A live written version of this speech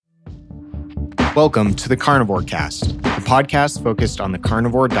Welcome to the Carnivore Cast, a podcast focused on the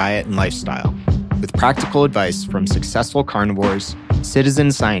carnivore diet and lifestyle, with practical advice from successful carnivores,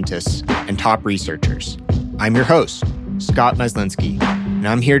 citizen scientists, and top researchers. I'm your host, Scott Myslinski, and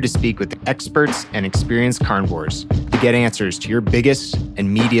I'm here to speak with experts and experienced carnivores to get answers to your biggest and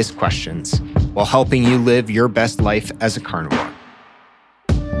meatiest questions while helping you live your best life as a carnivore.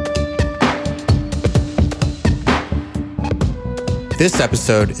 This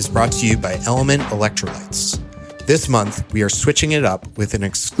episode is brought to you by Element Electrolytes. This month, we are switching it up with an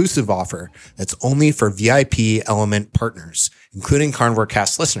exclusive offer that's only for VIP Element partners, including Carnivore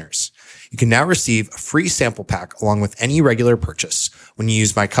Cast listeners. You can now receive a free sample pack along with any regular purchase when you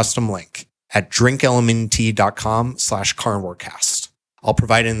use my custom link at drinklmnt.com/carnivorecast. I'll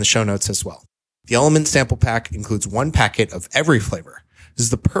provide it in the show notes as well. The Element sample pack includes one packet of every flavor. This is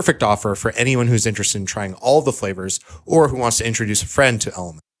the perfect offer for anyone who's interested in trying all the flavors or who wants to introduce a friend to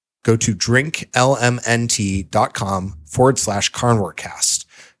Element. Go to drinklmnt.com/carnivorecast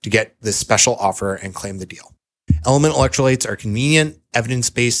to get this special offer and claim the deal. Element electrolytes are convenient,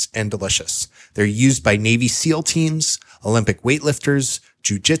 evidence-based, and delicious. They're used by Navy SEAL teams, Olympic weightlifters,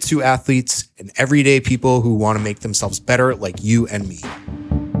 jiu-jitsu athletes, and everyday people who want to make themselves better like you and me.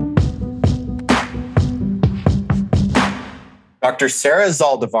 Dr. Sarah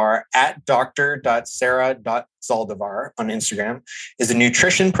Zaldivar at dr.sarah.zaldivar on Instagram is a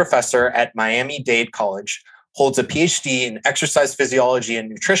nutrition professor at Miami-Dade College, holds a PhD in exercise physiology and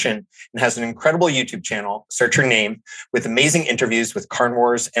nutrition, and has an incredible YouTube channel, search her name, with amazing interviews with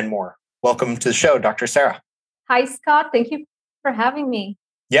carnivores and more. Welcome to the show, Dr. Sarah. Hi, Scott. Thank you for having me.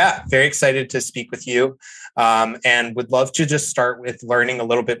 Yeah, very excited to speak with you, and would love to just start with learning a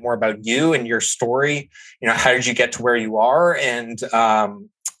little bit more about you and your story. You know, how did you get to where you are, and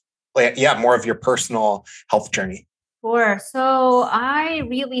more of your personal health journey. Sure. So I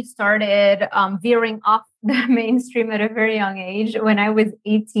really started veering off the mainstream at a very young age. When I was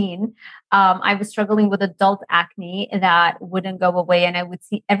 18, I was struggling with adult acne that wouldn't go away, and I would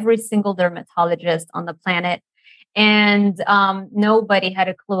see every single dermatologist on the planet. And nobody had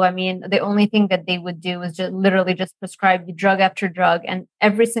a clue. I mean, the only thing that they would do is just literally just prescribe you drug after drug, and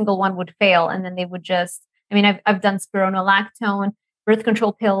every single one would fail. And then they would I've done spironolactone, birth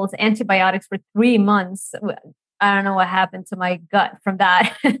control pills, antibiotics for 3 months. I don't know what happened to my gut from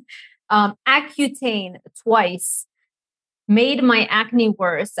that. Accutane twice made my acne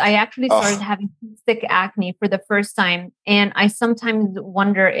worse. I actually started having cystic acne for the first time. And I sometimes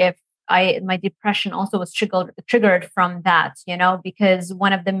wonder if my depression also was triggered from that, because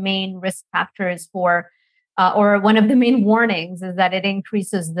one of the main risk factors or one of the main warnings is that it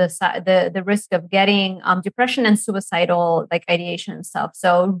increases the risk of getting depression and suicidal ideation and stuff.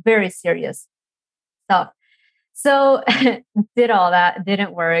 So very serious stuff. So did all that,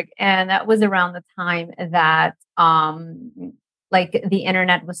 didn't work. And that was around the time that the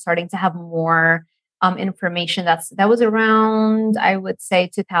internet was starting to have more information. That was around, I would say,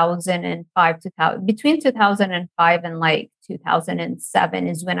 2005, between 2005 and 2007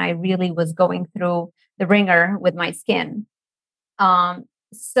 is when I really was going through the ringer with my skin. And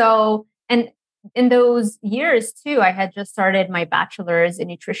in those years too, I had just started my bachelor's in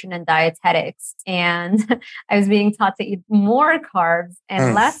nutrition and dietetics, and I was being taught to eat more carbs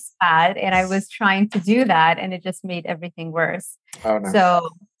and less fat. And I was trying to do that, and it just made everything worse. Oh, no. So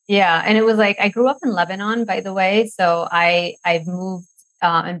yeah. And it was I grew up in Lebanon, by the way. So I've moved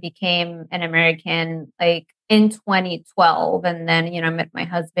and became an American in 2012. And then, I met my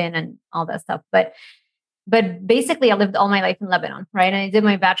husband and all that stuff. But basically I lived all my life in Lebanon, right? And I did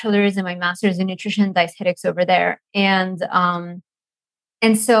my bachelor's and my master's in nutrition and dietetics over there. And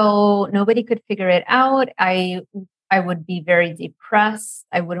so nobody could figure it out. I would be very depressed.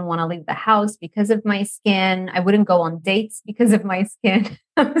 I wouldn't want to leave the house because of my skin. I wouldn't go on dates because of my skin.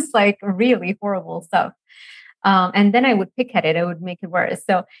 It was really horrible stuff. And then I would pick at it. I would make it worse.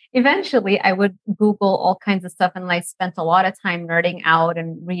 So eventually I would Google all kinds of stuff, and I spent a lot of time nerding out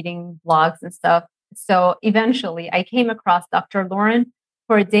and reading blogs and stuff. So eventually I came across Dr. Lauren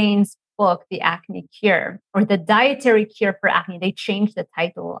Cordain's book, The Acne Cure, or The Dietary Cure for Acne. They changed the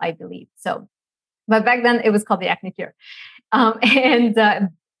title, I believe. But back then it was called The Acne Cure.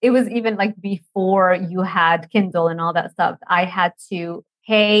 It was even before you had Kindle and all that stuff. I had to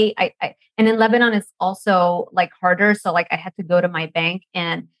pay. And in Lebanon, it's also harder. So I had to go to my bank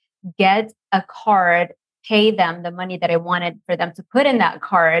and get a card, pay them the money that I wanted for them to put in that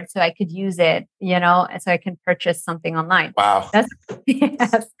card so I could use it, so I can purchase something online. Wow.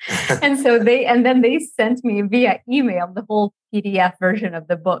 Yes. And then they sent me via email the whole PDF version of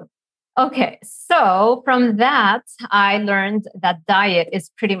the book. Okay, so from that, I learned that diet is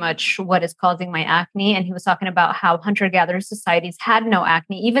pretty much what is causing my acne. And he was talking about how hunter-gatherer societies had no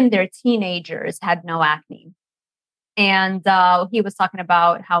acne, even their teenagers had no acne. And he was talking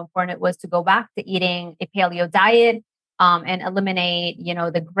about how important it was to go back to eating a paleo diet and eliminate,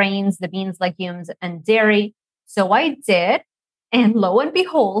 the grains, the beans, legumes, and dairy. So I did. And lo and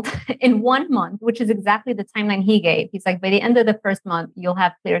behold, in 1 month, which is exactly the timeline he gave, he's like, by the end of the first month, you'll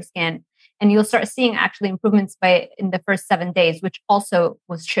have clear skin and you'll start seeing actually improvements in the first 7 days, which also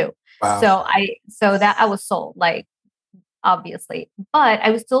was true. Wow. So that I was sold, like, obviously, but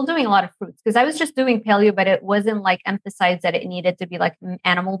I was still doing a lot of fruits because I was just doing paleo, but it wasn't like emphasized that it needed to be like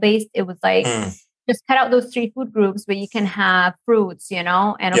animal based. It was like, just cut out those 3 food groups, but you can have fruits, and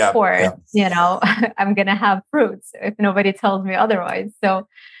of course, I'm going to have fruits if nobody tells me otherwise. So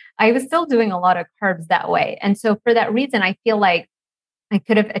I was still doing a lot of carbs that way. And so for that reason, I feel like I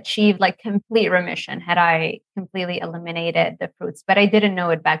could have achieved like complete remission had I completely eliminated the fruits, but I didn't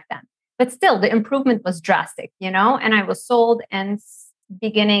know it back then. But still, the improvement was drastic, and I was sold and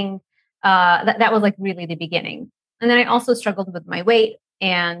beginning, that was like really the beginning. And then I also struggled with my weight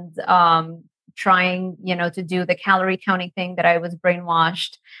and trying, to do the calorie counting thing that I was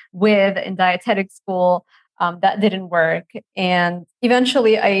brainwashed with in dietetic school. That didn't work. And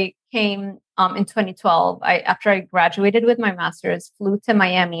eventually I came in 2012, after I graduated with my master's, flew to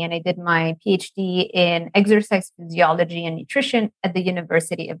Miami and I did my PhD in exercise physiology and nutrition at the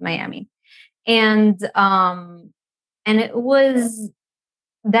University of Miami. And that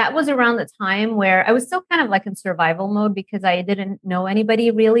was around the time where I was still kind of like in survival mode because I didn't know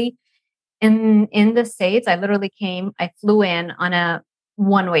anybody really in the States. I flew in on a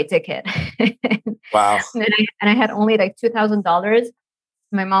one-way ticket. Wow. and I had only like $2,000.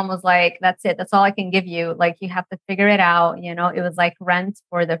 My mom was like, that's it. That's all I can give you. Like, you have to figure it out. It was like rent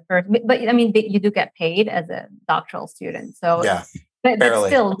for the first, but I mean, you do get paid as a doctoral student. So, yeah, but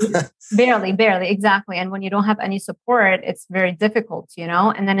still barely. Exactly. And when you don't have any support, it's very difficult,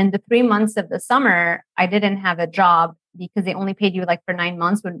 and then in the 3 months of the summer, I didn't have a job because they only paid you like for 9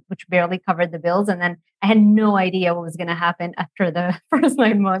 months, which barely covered the bills. And then I had no idea what was going to happen after the first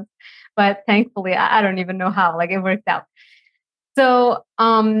 9 months, but thankfully, I don't even know how, like, it worked out. So,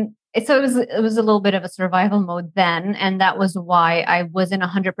 it was a little bit of a survival mode then. And that was why I wasn't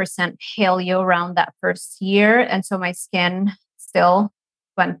 100% paleo around that first year. And so my skin still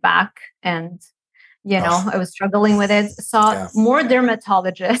went back and, I was struggling with it. Saw more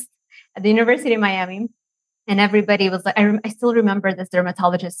dermatologists at the University of Miami. And everybody was like, I still remember this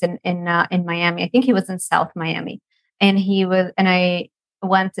dermatologist in Miami. I think he was in South Miami. And I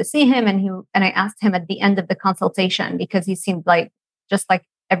went to see him and I asked him at the end of the consultation, because he seemed like just like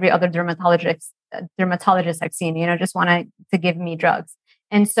every other dermatologist I've seen, just wanted to give me drugs.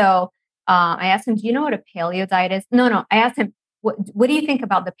 And so I asked him, do you know what a paleo diet is? No. I asked him, what do you think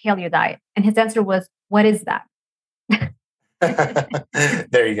about the paleo diet? And his answer was, what is that?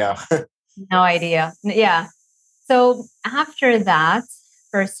 There you go. No idea. Yeah. So after that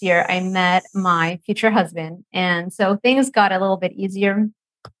first year, I met my future husband. And so things got a little bit easier.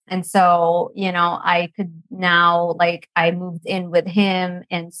 And so, I could now, like, I moved in with him.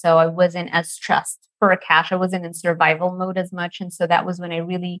 And so I wasn't as stressed for cash. I wasn't in survival mode as much. And so that was when I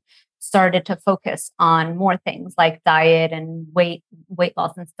really started to focus on more things like diet and weight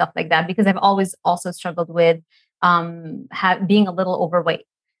loss and stuff like that, because I've always also struggled with being a little overweight.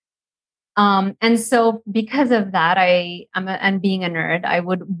 And so because of that, and being a nerd, I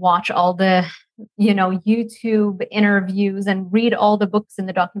would watch all the, YouTube interviews and read all the books and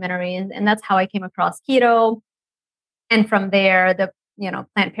the documentaries. And that's how I came across keto. And from there, the,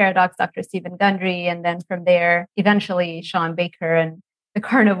 Plant Paradox, Dr. Stephen Gundry. And then from there, eventually Sean Baker and the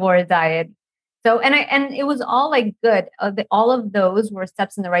Carnivore diet. So, and it was all like good. All of those were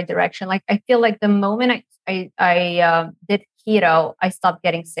steps in the right direction. Like, I feel like the moment I did keto, I stopped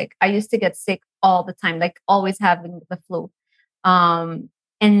getting sick. I used to get sick all the time, like always having the flu. And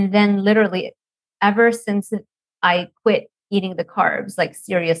then literally ever since I quit eating the carbs, like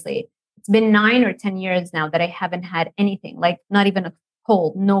seriously, it's been 9 or 10 years now that I haven't had anything, like not even a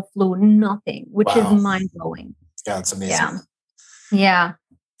cold, no flu, nothing, which is mind blowing. Yeah, it's amazing. Yeah.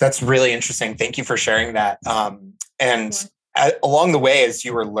 That's really interesting. Thank you for sharing that. Along the way, as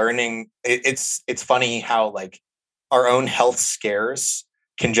you were learning, it's funny how like our own health scares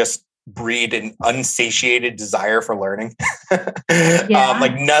can just breed an unsatiated desire for learning.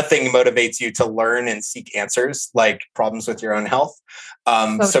 Like nothing motivates you to learn and seek answers like problems with your own health.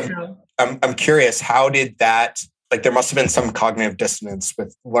 So I'm curious, how did that like there must have been some cognitive dissonance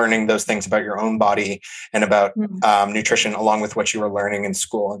with learning those things about your own body and about nutrition, along with what you were learning in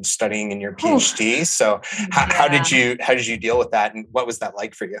school and studying in your PhD. So how did you deal with that? And what was that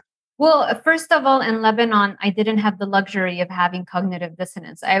like for you? Well, first of all, in Lebanon, I didn't have the luxury of having cognitive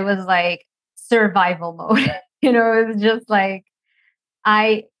dissonance. I was like survival mode. It was just like,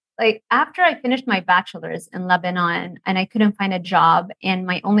 after I finished my bachelor's in Lebanon and I couldn't find a job, and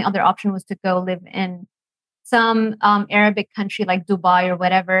my only other option was to go live in some Arabic country like Dubai or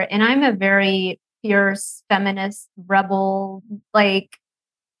whatever. And I'm a very fierce feminist rebel. Like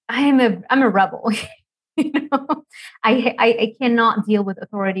I'm a rebel. I cannot deal with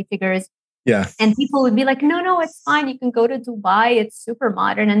authority figures. Yeah. And people would be like, no, it's fine. You can go to Dubai. It's super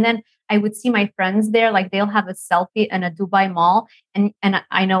modern. And then I would see my friends there, like they'll have a selfie in a Dubai mall. And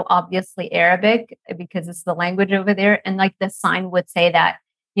I know obviously Arabic because it's the language over there. And like the sign would say that,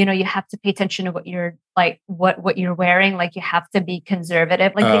 you have to pay attention to what you're like, what you're wearing. Like you have to be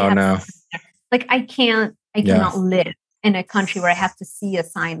conservative. Like like I cannot live in a country where I have to see a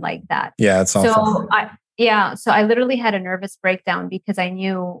sign like that. Yeah, it's awful. So I literally had a nervous breakdown because I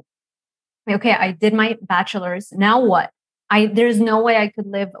knew, okay, I did my bachelor's. Now what? There's no way I could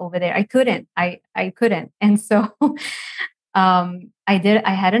live over there. I couldn't. I couldn't. And so I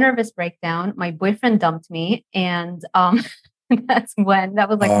had a nervous breakdown. My boyfriend dumped me, and that was like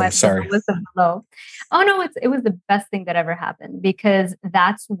the lowest of the low. Oh no, it was the best thing that ever happened, because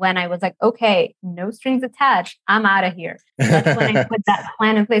that's when I was like, okay, no strings attached. I'm out of here. That's when I put that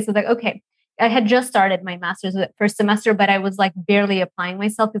plan in place. I was like, okay. I had just started my master's first semester, but I was like barely applying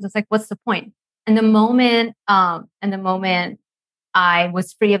myself because it's like, what's the point? And the moment I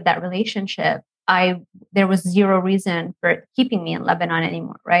was free of that relationship, there was zero reason for keeping me in Lebanon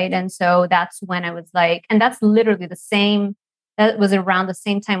anymore, right? And so that's when I was like, and that's literally that was around the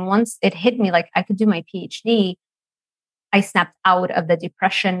same time. Once it hit me, like I could do my PhD, I snapped out of the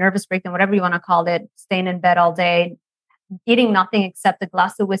depression, nervous breakdown, whatever you want to call it, staying in bed all day, eating nothing except a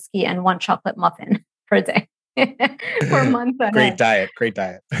glass of whiskey and one chocolate muffin per day for months on Great end. diet. It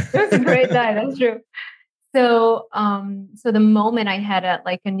was a great diet. That's true. So, so the moment I had a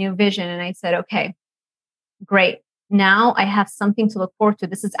new vision, and I said, okay, great. Now I have something to look forward to.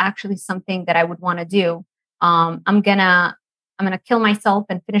 This is actually something that I would want to do. I'm gonna kill myself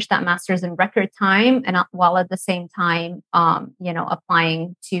and finish that master's in record time, and while at the same time,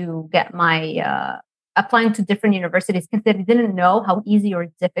 applying to get my applying to different universities, because they didn't know how easy or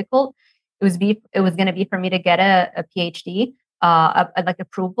difficult it was going to be for me to get a PhD, like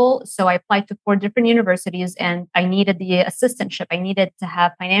approval. So I applied to 4 different universities, and I needed the assistantship. I needed to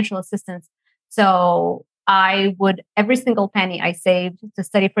have financial assistance. So I would, every single penny I saved to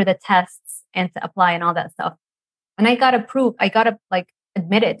study for the tests and to apply and all that stuff. And I got approved. I got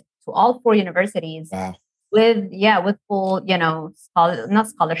admitted to all 4 universities. Wow. With full, not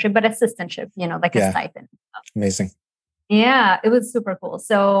scholarship, but assistantship, like a stipend. Amazing. Yeah, it was super cool.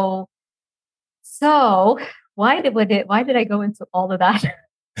 So why did I go into all of that?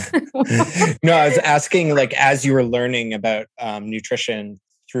 No, I was asking, like, as you were learning about nutrition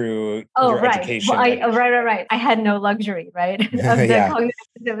through your education. Well, right. I had no luxury, right? Of the cognitive,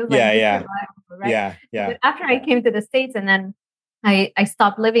 it was survival, right? But after I came to the States, and then I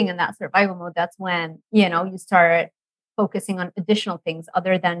stopped living in that survival mode. That's when, you start focusing on additional things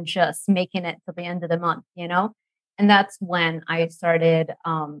other than just making it to the end of the month, And that's when I started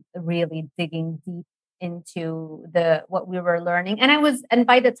really digging deep into what we were learning. And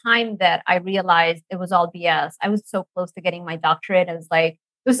by the time that I realized it was all BS, I was so close to getting my doctorate. I was like,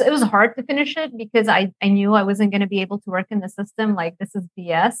 it was hard to finish it because I knew I wasn't going to be able to work in the system. Like, this is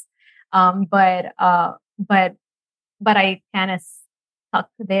BS. But I kind of stuck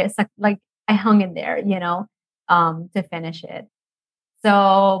there, like I hung in there, to finish it.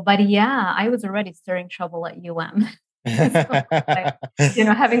 So, but yeah, I was already stirring trouble at UM.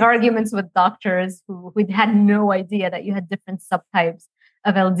 So, having arguments with doctors who had no idea that you had different subtypes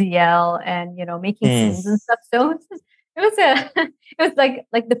of LDL, and making scenes and stuff. So it was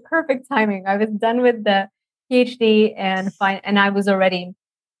like the perfect timing. I was done with the PhD and I was already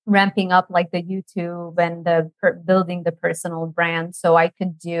ramping up like the YouTube and building the personal brand, so I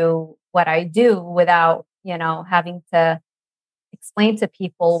could do what I do without, having to explain to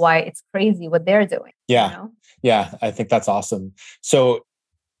people why it's crazy what they're doing. Yeah. Yeah. I think that's awesome. So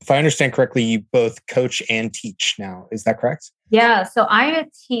if I understand correctly, you both coach and teach now. Is that correct? Yeah. So I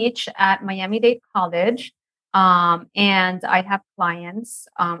teach at Miami-Dade College. And I have clients.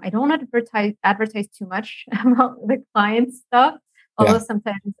 I don't advertise too much about the client stuff. Although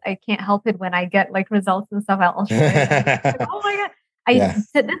sometimes I can't help it when I get like results and stuff. I'll share it. Like, oh my God.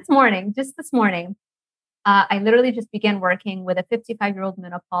 This morning, I literally just began working with a 55-year-old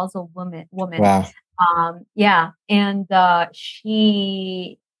menopausal woman. Wow. Yeah. And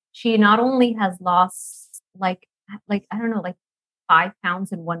she not only has lost like I don't know, like 5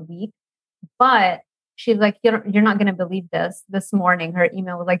 pounds in 1 week, but she's like, you're not gonna believe this. This morning, her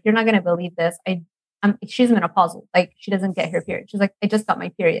email was like, you're not gonna believe this. She's menopausal. Like she doesn't get her period. She's like, I just got my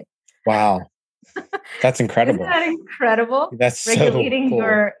period. Wow. That's incredible. Isn't that incredible? That's regulating so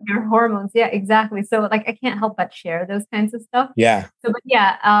cool. your hormones. Yeah, exactly. So like I can't help but share those kinds of stuff. Yeah. So but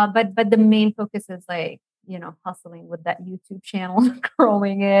yeah, but the main focus is like, hustling with that YouTube channel,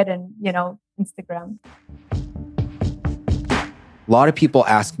 growing it, and Instagram. A lot of people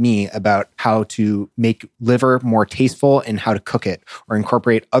ask me about how to make liver more tasteful and how to cook it or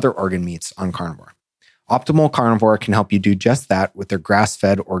incorporate other organ meats on Carnivore. Optimal Carnivore can help you do just that with their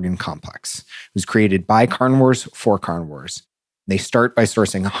grass-fed organ complex. It was created by carnivores for carnivores. They start by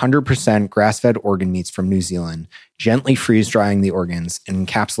sourcing 100% grass-fed organ meats from New Zealand, gently freeze-drying the organs and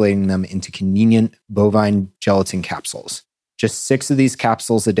encapsulating them into convenient bovine gelatin capsules. Just 6 of these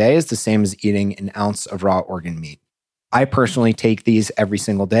capsules a day is the same as eating an ounce of raw organ meat. I personally take these every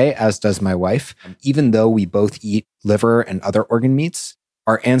single day, as does my wife. Even though we both eat liver and other organ meats,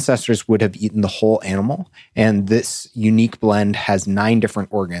 our ancestors would have eaten the whole animal, and this unique blend has 9 different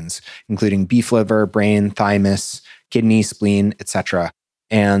organs, including beef liver, brain, thymus, kidney, spleen, etc.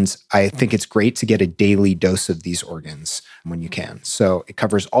 And I think it's great to get a daily dose of these organs when you can. So it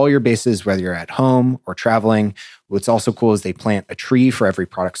covers all your bases, whether you're at home or traveling. What's also cool is they plant a tree for every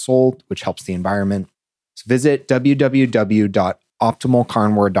product sold, which helps the environment. So visit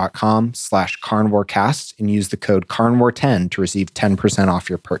www.optimalcarnivore.com/carnivorecast and use the code carnivore10 to receive 10% off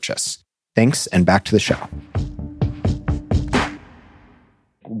your purchase. Thanks, and back to the show.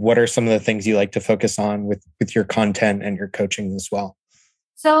 What are some of the things you like to focus on with your content and your coaching as well?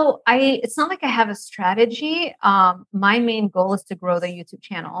 So it's not like I have a strategy. My main goal is to grow the YouTube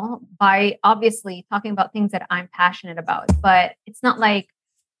channel by obviously talking about things that I'm passionate about, but it's not like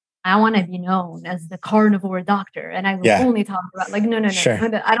I want to be known as the carnivore doctor and I will only talk about no. Sure.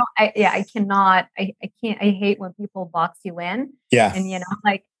 I cannot, I can't, I hate when people box you in. Yeah. And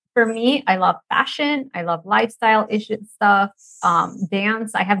like for me, I love fashion. I love lifestyle issue stuff,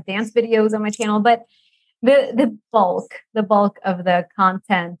 dance. I have dance videos on my channel, but the bulk of the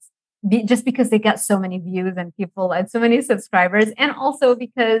content, just because they get so many views and people and so many subscribers. And also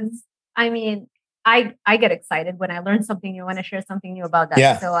because, I get excited when I learn something new. I want to share something new about that.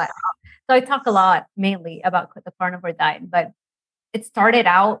 Yeah. So I talk a lot mainly about the carnivore diet, but it started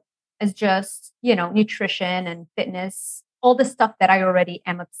out as just, nutrition and fitness, all the stuff that I already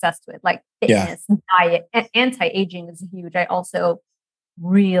am obsessed with, like fitness, diet, and anti-aging is huge. I also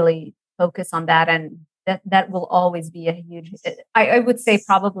really focus on that. And that will always be a huge, I would say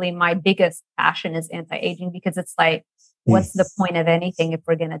probably my biggest passion is anti-aging, because it's like, what's the point of anything if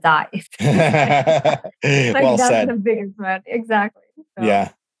we're going to die? Well that's said. The biggest one. Exactly. So,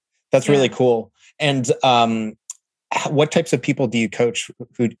 yeah. That's really cool. And what types of people do you coach?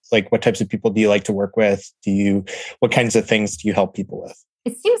 What types of people do you like to work with? What kinds of things do you help people with?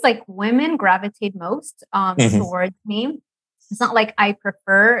 It seems like women gravitate most towards me. It's not like I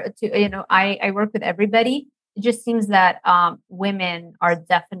prefer to, I work with everybody. It just seems that women are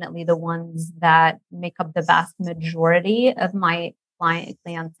definitely the ones that make up the vast majority of my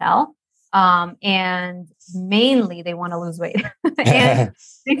clientele. And mainly they want to lose weight. And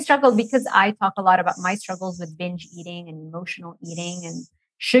they struggle because I talk a lot about my struggles with binge eating and emotional eating and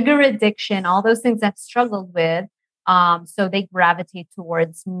sugar addiction, all those things I've struggled with. So they gravitate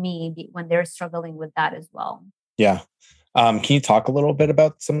towards me when they're struggling with that as well. Yeah. Can you talk a little bit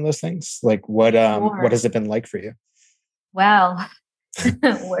about some of those things? Like what has it been like for you? Well,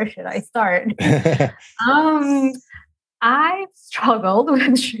 where should I start? I've struggled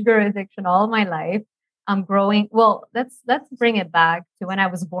with sugar addiction all my life. I'm growing. Well, let's bring it back to when I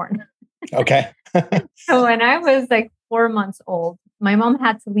was born. Okay. So when I was like 4 months old, my mom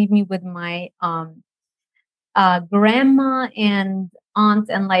had to leave me with my grandma and aunt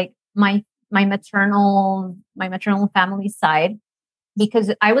and like my maternal family side,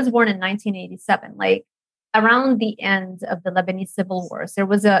 because I was born in 1987, like around the end of the Lebanese civil wars. There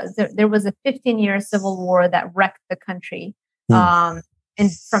was a 15-year civil war that wrecked the country. And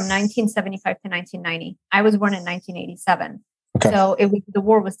from 1975 to 1990, I was born in 1987. Okay. So the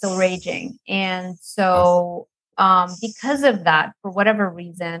war was still raging. And so because of that, for whatever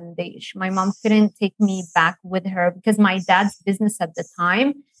reason, my mom couldn't take me back with her, because my dad's business at the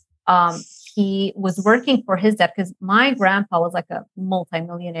time, he was working for his dad, because my grandpa was like a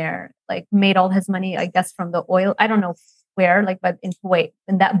multimillionaire, like made all his money, I guess, from the oil. I don't know where, like, but in Kuwait,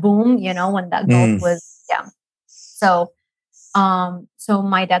 and that boom, when that Gulf was, yeah. So, so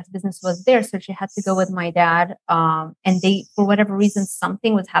my dad's business was there. So she had to go with my dad. And they, for whatever reason,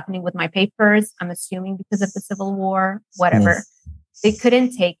 something was happening with my papers. I'm assuming because of the Civil War, whatever. They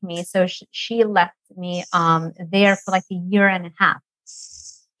couldn't take me. So she left me, there for like a year and a half.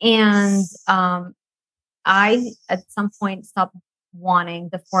 And, I, at some point, stopped wanting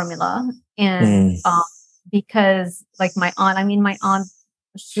the formula. And, because like my aunt,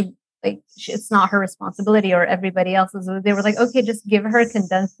 it's not her responsibility or everybody else's. They were like, okay, just give her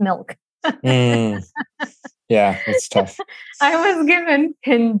condensed milk. Yeah, it's tough. I was given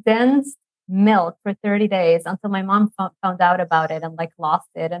condensed milk for 30 days until my mom found out about it and like lost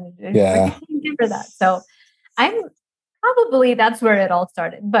it. And like, you can't give her that. So probably that's where it all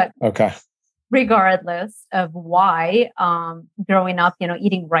started. But okay. Regardless of why, growing up,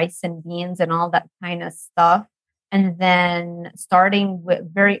 eating rice and beans and all that kind of stuff. And then starting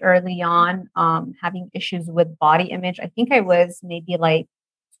with very early on, having issues with body image. I think I was maybe like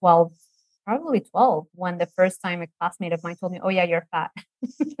 12, probably 12, when the first time a classmate of mine told me, "Oh yeah, you're fat."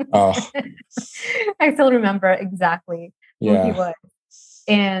 Oh. I still remember exactly who he was.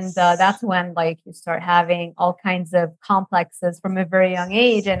 And that's when like you start having all kinds of complexes from a very young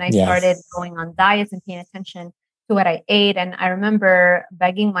age. And I started going on diets and paying attention to what I ate. And I remember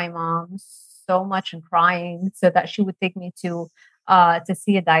begging my mom so much and crying so that she would take me to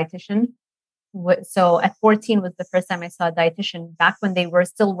see a dietitian. So at 14 was the first time I saw a dietitian, back when they were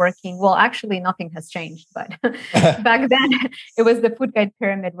still working. Well, actually, nothing has changed, but back then it was the food guide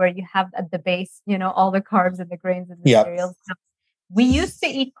pyramid where you have at the base, all the carbs and the grains and the cereals. We used to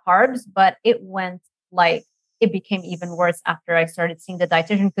eat carbs, but it became even worse after I started seeing the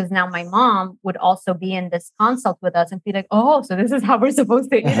dietitian, because now my mom would also be in this consult with us and be like, "Oh, so this is how we're supposed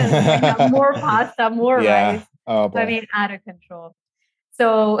to eat it. We have more pasta, more rice." Oh, boy. I mean, out of control.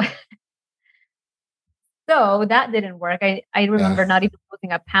 So that didn't work. I remember not even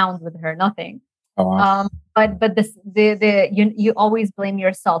losing a pound with her, nothing. Oh, wow. But this you always blame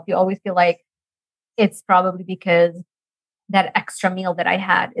yourself. You always feel like it's probably because that extra meal that I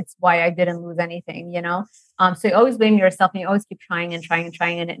had, it's why I didn't lose anything, So you always blame yourself and you always keep trying and trying and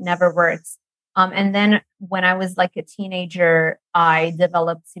trying, and it never works. And then when I was like a teenager, I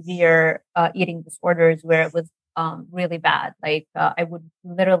developed severe eating disorders where it was really bad. Like I would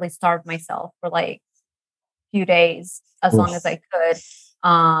literally starve myself for like a few days as long as I could.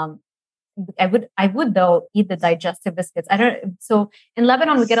 I would though eat the digestive biscuits. So in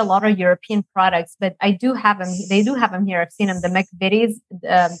Lebanon we get a lot of European products, but I do have them. They do have them here. I've seen them. The McVitie's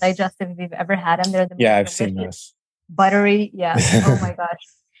digestive. If you've ever had them, I've seen those. Buttery. Yeah. Oh my gosh.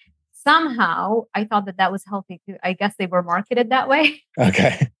 Somehow I thought that was healthy too. I guess they were marketed that way.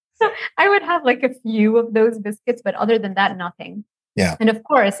 Okay. I would have like a few of those biscuits, but other than that, nothing. Yeah. And of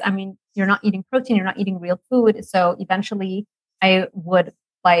course, I mean, you're not eating protein. You're not eating real food. So eventually I would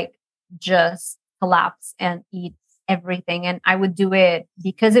just collapse and eat everything. And I would do it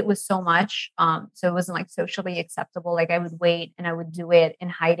because it was so much. So it wasn't like socially acceptable. Like I would wait and I would do it in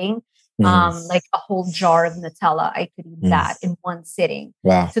hiding. Like a whole jar of Nutella, I could eat that in one sitting.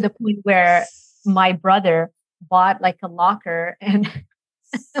 Wow. To the point where my brother bought like a locker and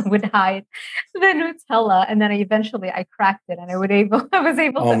would hide the Nutella. And then I cracked it and I was able to open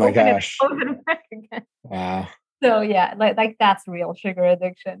it and close it back again. Wow. So yeah, like that's real sugar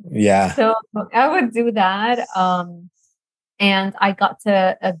addiction. Yeah. So I would do that. And I got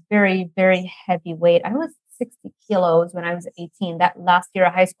to a very, very heavy weight. I was 60 kilos when I was 18. That last year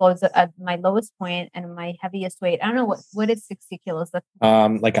of high school was at my lowest point and my heaviest weight. I don't know what is 60 kilos. That's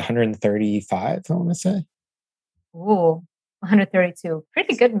like 135, I want to say. Ooh, 132.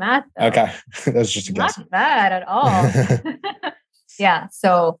 Pretty good math, though. Okay. That's just a guess. Not bad at all. Yeah.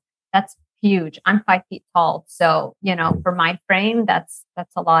 So that's huge. I'm 5 feet tall. So, for my frame, that's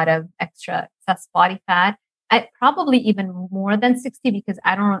a lot of extra excess body fat. I probably even more than 60, because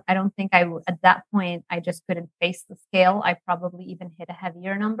I don't think at that point, I just couldn't face the scale. I probably even hit a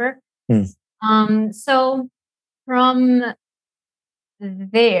heavier number. So from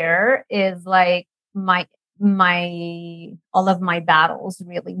there is like my all of my battles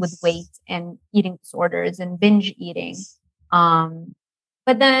really with weight and eating disorders and binge eating.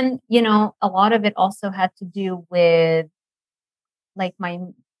 But then, a lot of it also had to do with like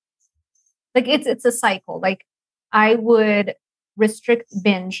it's a cycle. Like I would restrict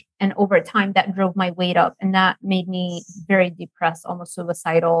binge, and over time that drove my weight up, and that made me very depressed, almost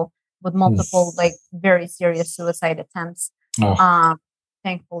suicidal, with multiple like very serious suicide attempts.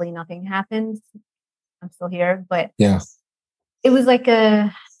 Thankfully nothing happened. I'm still here, but yeah, it was like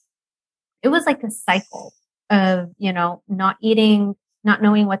a cycle of, not eating, not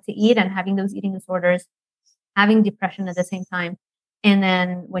knowing what to eat and having those eating disorders, having depression at the same time. And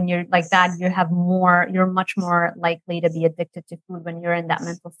then when you're like that, you're much more likely to be addicted to food when you're in that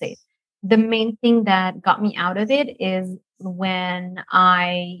mental state. The main thing that got me out of it is when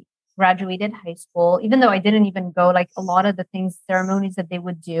I graduated high school, even though I didn't even go, like a lot of the ceremonies that they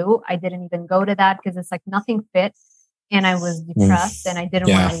would do, I didn't even go to that because it's like nothing fit. And I was depressed and I didn't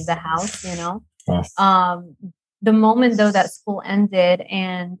want to leave the house, The moment though that school ended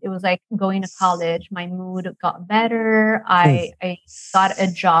and it was like going to college, my mood got better. I got a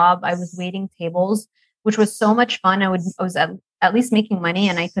job. I was waiting tables, which was so much fun. I was at least making money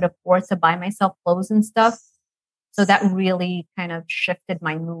and I could afford to buy myself clothes and stuff. So that really kind of shifted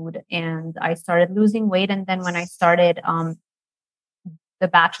my mood and I started losing weight. And then when I started the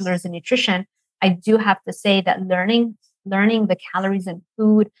bachelor's in nutrition, I do have to say that learning the calories in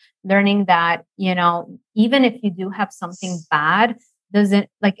food, learning that, even if you do have something bad, doesn't,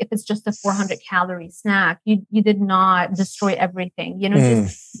 like if it's just a 400 calorie snack, you did not destroy everything,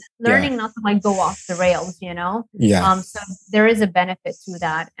 just learning not to like go off the rails, so there is a benefit to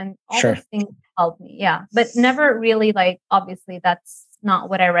that. And all those things help me. Yeah. But never really like, obviously that's not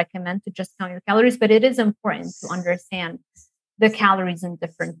what I recommend, to just count your calories, but it is important to understand the calories in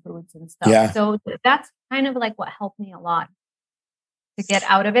different foods and stuff. Yeah. So that's kind of like what helped me a lot to get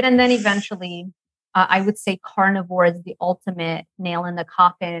out of it. And then eventually, I would say carnivore is the ultimate nail in the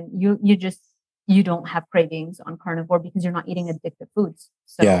coffin. You don't have cravings on carnivore because you're not eating addictive foods.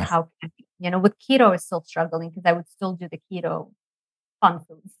 So how can you, with keto, I was still struggling because I would still do the keto fun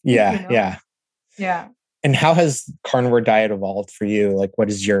foods. Yeah. And how has carnivore diet evolved for you? Like, what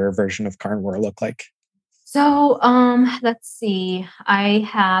does your version of carnivore look like? So, let's see.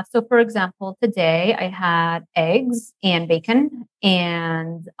 For example, today I had eggs and bacon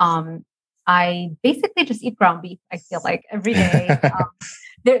and, I basically just eat ground beef. I feel like every day.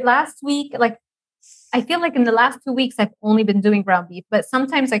 Last week, like, I feel like in the last 2 weeks, I've only been doing ground beef, but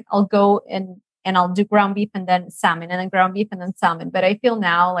sometimes like I'll go and I'll do ground beef and then salmon and then ground beef and then salmon. But I feel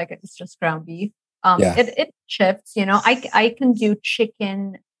now like it's just ground beef. It shifts, I can do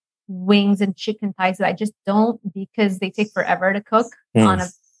chicken wings and chicken thighs, but I just don't because they take forever to cook on a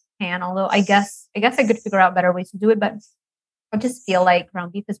pan. Although I guess I could figure out better ways to do it, but I just feel like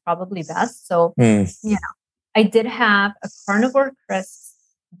ground beef is probably best. So, I did have a carnivore crisp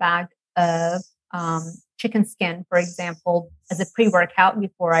bag of chicken skin, for example, as a pre-workout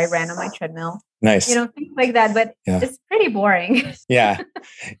before I ran on my treadmill. Nice. Things like that, but it's pretty boring. Yeah.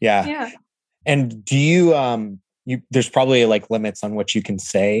 And do you, there's probably like limits on what you can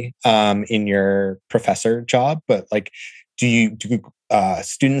say in your professor job, but like, do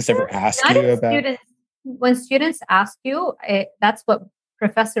students ever ask you about? When students ask you, that's what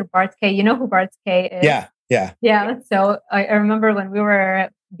Professor Bart K. You know who Bart K. is? Yeah. So I remember when we were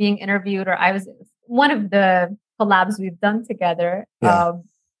being interviewed, or I was one of the collabs we've done together.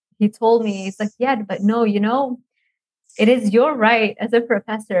 He told me, he's like, but no, it is your right as a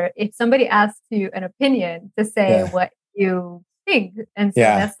professor, if somebody asks you an opinion, to say what you think. And so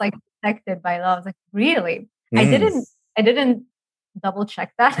that's like protected by law. I was like, really? I didn't double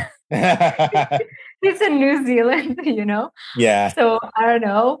check that. It's in New Zealand, Yeah. So I don't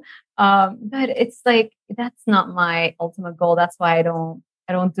know. But it's like, that's not my ultimate goal. That's why I don't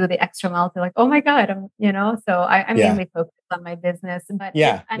do the extra mile to like, oh my God, so I'm mainly focused on my business. But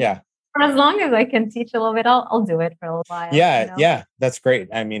for as long as I can teach a little bit, I'll do it for a while. Yeah. That's great.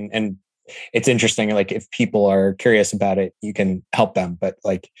 I mean, and it's interesting. Like if people are curious about it, you can help them, but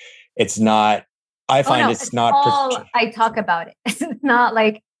like, it's not, I find it's not. I talk about it. It's not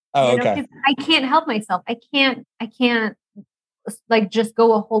like, okay. I can't help myself. I can't like just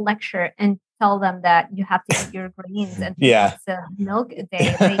go a whole lecture and tell them that you have to eat your greens and milk a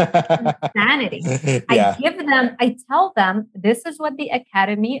day. Like insanity. I tell them, this is what the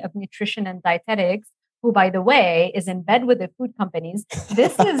Academy of Nutrition and Dietetics, who by the way is in bed with the food companies,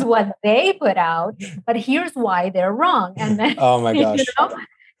 this is what they put out, but here's why they're wrong. And then, oh my gosh.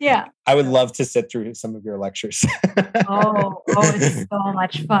 Yeah. I would love to sit through some of your lectures. It's so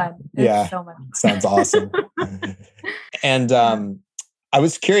much fun. It's so much fun. Sounds awesome. And I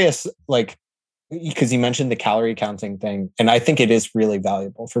was curious, like, because you mentioned the calorie counting thing, and I think it is really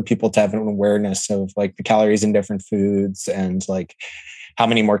valuable for people to have an awareness of like the calories in different foods and like how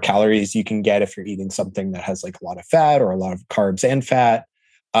many more calories you can get if you're eating something that has like a lot of fat or a lot of carbs and fat.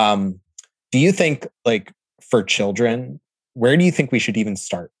 Do you think like for children, where do you think we should even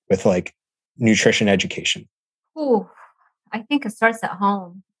start with like nutrition education? I think it starts at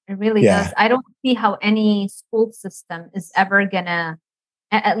home. It really does. I don't see how any school system is ever gonna,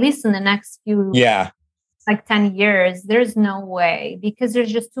 at least in the next few like 10 years, there's no way, because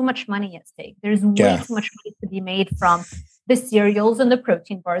there's just too much money at stake. There's way too much money to be made from the cereals and the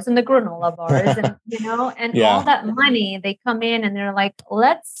protein bars and the granola bars and, and all that money. They come in and they're like,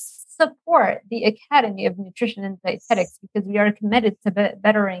 let's support the Academy of Nutrition and Dietetics because we are committed to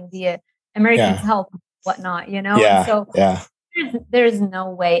bettering the Americans' health and whatnot, And so there's no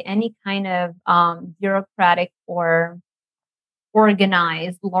way any kind of bureaucratic or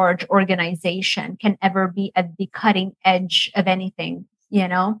organized large organization can ever be at the cutting edge of anything,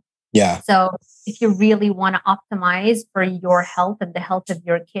 So if you really want to optimize for your health and the health of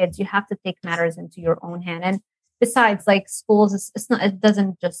your kids, you have to take matters into your own hand. And besides, like schools, it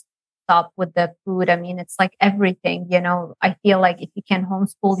doesn't just stop with the food. I mean, it's like everything, I feel like if you can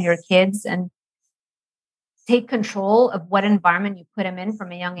homeschool your kids and take control of what environment you put them in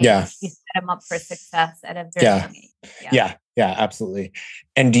from a young age, you set them up for success at a very young age. Yeah, absolutely.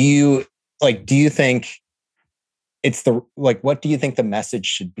 And do you think it's what do you think the message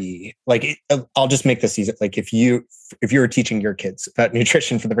should be? Like, I'll just make this easy. Like if you were teaching your kids about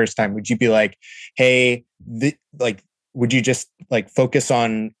nutrition for the first time, would you be like, hey, would you just like focus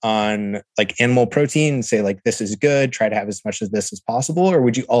on like animal protein and say like, this is good, try to have as much of this as possible? Or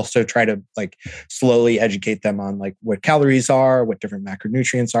would you also try to like slowly educate them on like what calories are, what different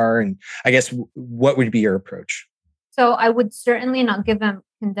macronutrients are? And I guess what would be your approach? So I would certainly not give them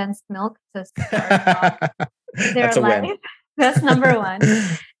condensed milk to start their life. Win. That's number one.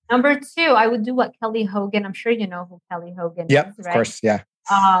 Number two, I would do what Kelly Hogan, I'm sure you know who Kelly Hogan is, right? Of course, yeah.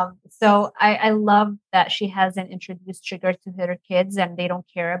 So I love that she hasn't introduced sugar to her kids and they don't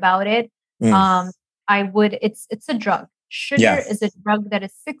care about it. It's a drug. Sugar is a drug that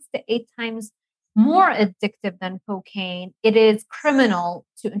is 6 to 8 times more addictive than cocaine. It is criminal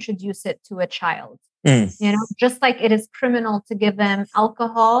to introduce it to a child. Just like it is criminal to give them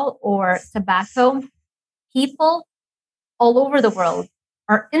alcohol or tobacco. People all over the world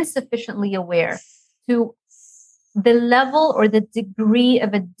are insufficiently aware to the level or the degree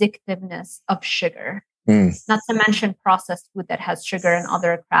of addictiveness of sugar, not to mention processed food that has sugar and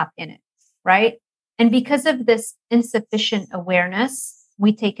other crap in it, right? And because of this insufficient awareness,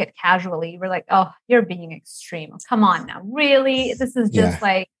 we take it casually. We're like, oh, you're being extreme. Come on now. Really? This is just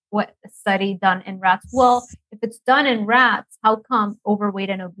like what a study done in rats. Well, if it's done in rats, how come overweight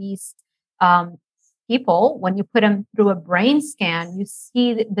and obese people, when you put them through a brain scan, you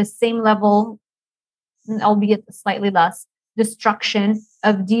see the same level, albeit slightly less, destruction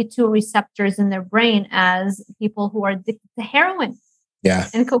of D2 receptors in their brain as people who are addicted to heroin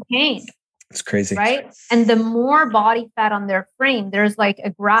and cocaine. It's crazy. Right? And the more body fat on their frame, there's like a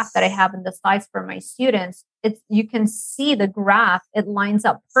graph that I have in the slides for my students. You can see the graph, it lines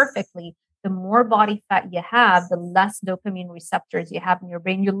up perfectly. The more body fat you have, the less dopamine receptors you have in your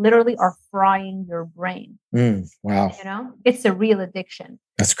brain. You literally are frying your brain. Wow. It's a real addiction.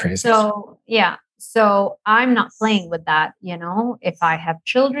 That's crazy. So I'm not playing with that. If I have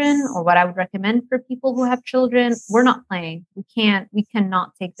children, or what I would recommend for people who have children, we're not playing. We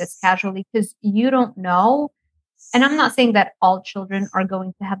cannot take this casually because you don't know. And I'm not saying that all children are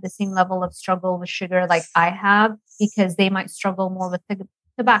going to have the same level of struggle with sugar like I have, because they might struggle more with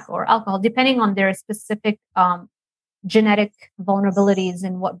tobacco or alcohol, depending on their specific genetic vulnerabilities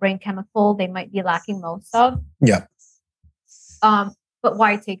and what brain chemical they might be lacking most of. Yeah. But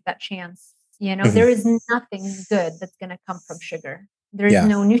why take that chance? There is nothing good that's going to come from sugar. There's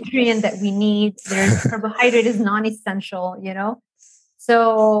no nutrient that we need. There's carbohydrate is non-essential,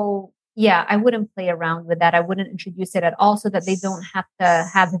 So I wouldn't play around with that. I wouldn't introduce it at all, so that they don't have to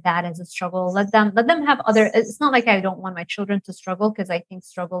have that as a struggle. Let them have other. It's not like I don't want my children to struggle, because I think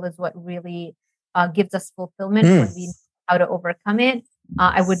struggle is what really gives us fulfillment when we know how to overcome it.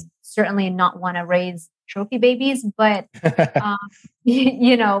 I would certainly not want to raise trophy babies, but but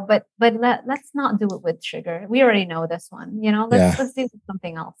let's not do it with sugar. We already know this one. Let's do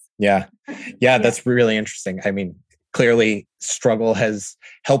something else. Yeah, that's really interesting. I mean, clearly struggle has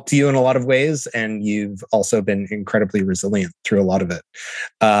helped you in a lot of ways, and you've also been incredibly resilient through a lot of it.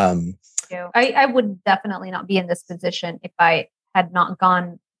 I would definitely not be in this position if I had not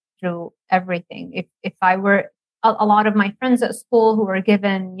gone through everything. If I were a lot of my friends at school who were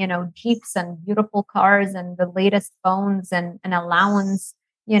given, Jeeps and beautiful cars and the latest phones and an allowance,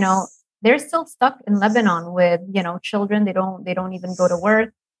 they're still stuck in Lebanon with, children. They don't even go to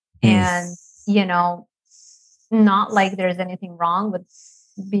work. And, not like there's anything wrong with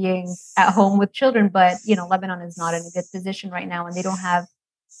being at home with children, but, Lebanon is not in a good position right now, and they don't have,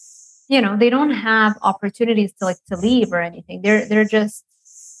 they don't have opportunities to leave or anything. They're just,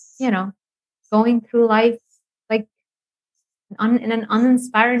 going through life like in an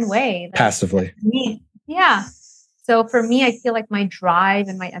uninspiring way. Passively. Yeah. So for me, I feel like my drive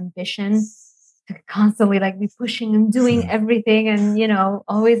and my ambition to constantly like be pushing and doing everything and,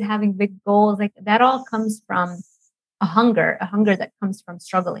 always having big goals, like that all comes from a hunger that comes from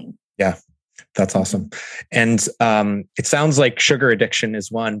struggling. Yeah. That's awesome. And it sounds like sugar addiction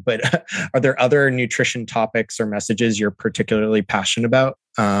is one, but are there other nutrition topics or messages you're particularly passionate about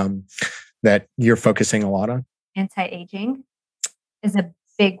that you're focusing a lot on? Anti-aging is a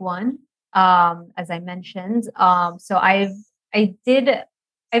big one, as I mentioned. So I've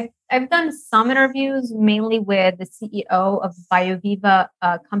done some interviews mainly with the CEO of BioViva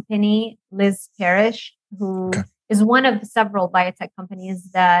company, Liz Parrish, who is one of several biotech companies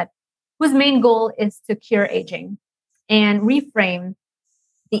whose main goal is to cure aging and reframe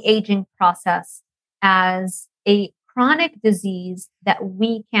the aging process as a chronic disease that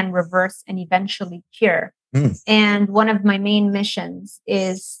we can reverse and eventually cure. And one of my main missions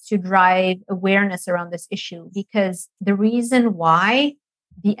is to drive awareness around this issue, because the reason why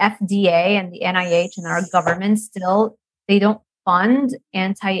the FDA and the NIH and our government they don't fund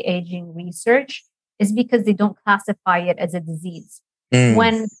anti-aging research is because they don't classify it as a disease.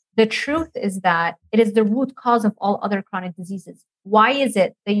 When the truth is that it is the root cause of all other chronic diseases. Why is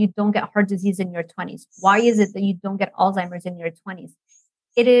it that you don't get heart disease in your 20s? Why is it that you don't get Alzheimer's in your 20s?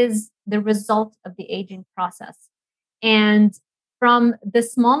 It is the result of the aging process. And from the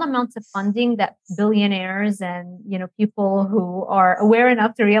small amounts of funding that billionaires and people who are aware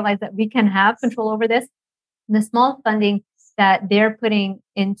enough to realize that we can have control over this, the small funding that they're putting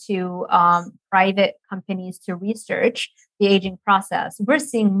into private companies to research the aging process, we're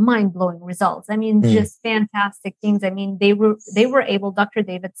seeing mind-blowing results. I mean, just fantastic things. I mean, they were able, Dr.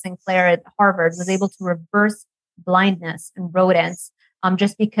 David Sinclair at Harvard was able to reverse blindness in rodents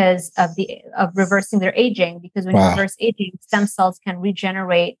just because of reversing their aging. Because when you reverse aging, stem cells can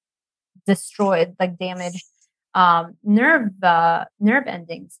regenerate destroyed, like damaged nerve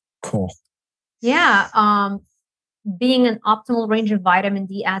endings. Cool. Yeah. Being an optimal range of vitamin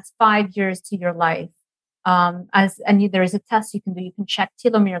D adds 5 years to your life. There is a test you can do. You can check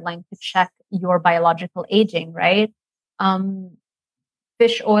telomere length to check your biological aging, right?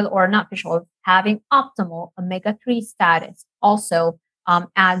 Fish oil or not fish oil, having optimal omega-3 status also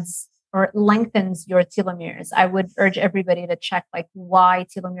adds or lengthens your telomeres. I would urge everybody to check like why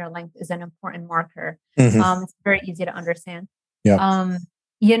telomere length is an important marker. It's very easy to understand. Yeah.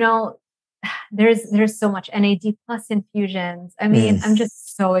 There's so much NAD plus infusions. I mean, I'm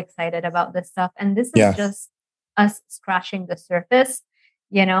just so excited about this stuff. And this is just us scratching the surface,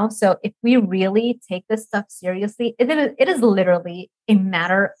 So if we really take this stuff seriously, it is literally a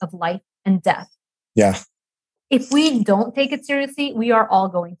matter of life and death. Yeah. If we don't take it seriously, we are all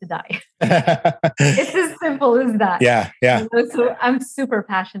going to die. It's as simple as that. Yeah. Yeah. So I'm super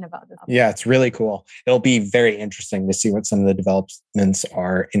passionate about this. Yeah, it's really cool. It'll be very interesting to see what some of the developments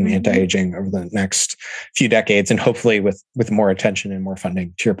are in anti-aging over the next few decades, and hopefully with more attention and more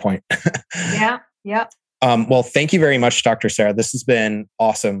funding, to your point. Yeah. Yeah. Well, thank you very much, Dr. Sarah. This has been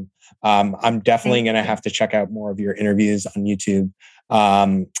awesome. I'm definitely going to have to check out more of your interviews on YouTube.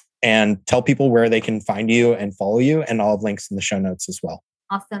 And tell people where they can find you and follow you, and I'll have links in the show notes as well.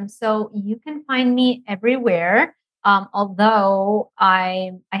 Awesome. So you can find me everywhere. Although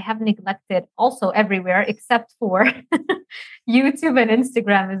I have neglected also everywhere except for YouTube and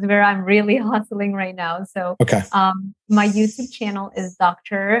Instagram is where I'm really hustling right now. So my YouTube channel is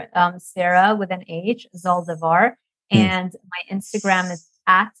Dr. Sarah with an H, Zaldivar. And my Instagram is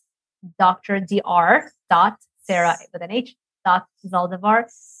at dr.sarah with an H. Zaldivar.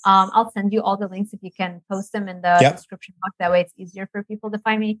 I'll send you all the links if you can post them in the description box. That way it's easier for people to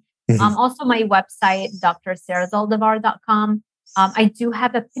find me. Also my website, drsarahzaldivar.com. I do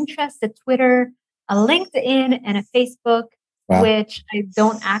have a Pinterest, a Twitter, a LinkedIn, and a Facebook, which I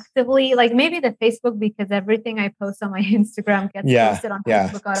don't actively like. Maybe the Facebook because everything I post on my Instagram gets posted on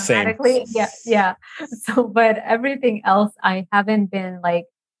Facebook automatically. Same. Yeah. So, but everything else I haven't been like,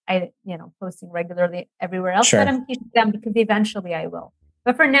 posting regularly everywhere else, but I'm keeping them because eventually I will.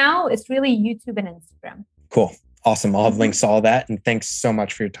 But for now, it's really YouTube and Instagram. Cool. Awesome. I'll have links to all that. And thanks so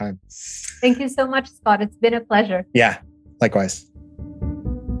much for your time. Thank you so much, Scott. It's been a pleasure. Yeah, likewise.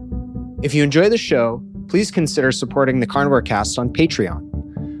 If you enjoy the show, please consider supporting the Carnivore Cast on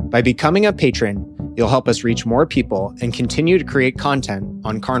Patreon. By becoming a patron, you'll help us reach more people and continue to create content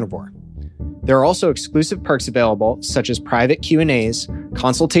on Carnivore. There are also exclusive perks available, such as private Q&As,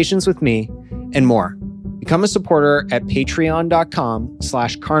 consultations with me, and more. Become a supporter at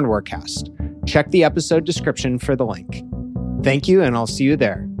patreon.com/carnivorecast. Check the episode description for the link. Thank you, and I'll see you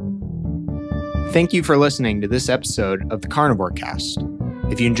there. Thank you for listening to this episode of the Carnivore Cast.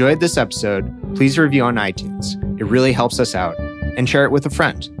 If you enjoyed this episode, please review on iTunes. It really helps us out, and share it with a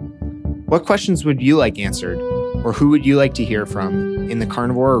friend. What questions would you like answered, or who would you like to hear from in the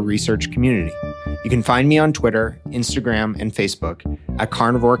carnivore research community? You can find me on Twitter, Instagram, and Facebook at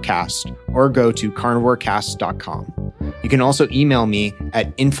CarnivoreCast, or go to carnivorecast.com. You can also email me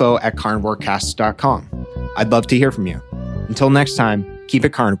at info@carnivorecast.com. I'd love to hear from you. Until next time, keep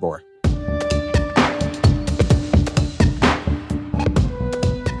it carnivore.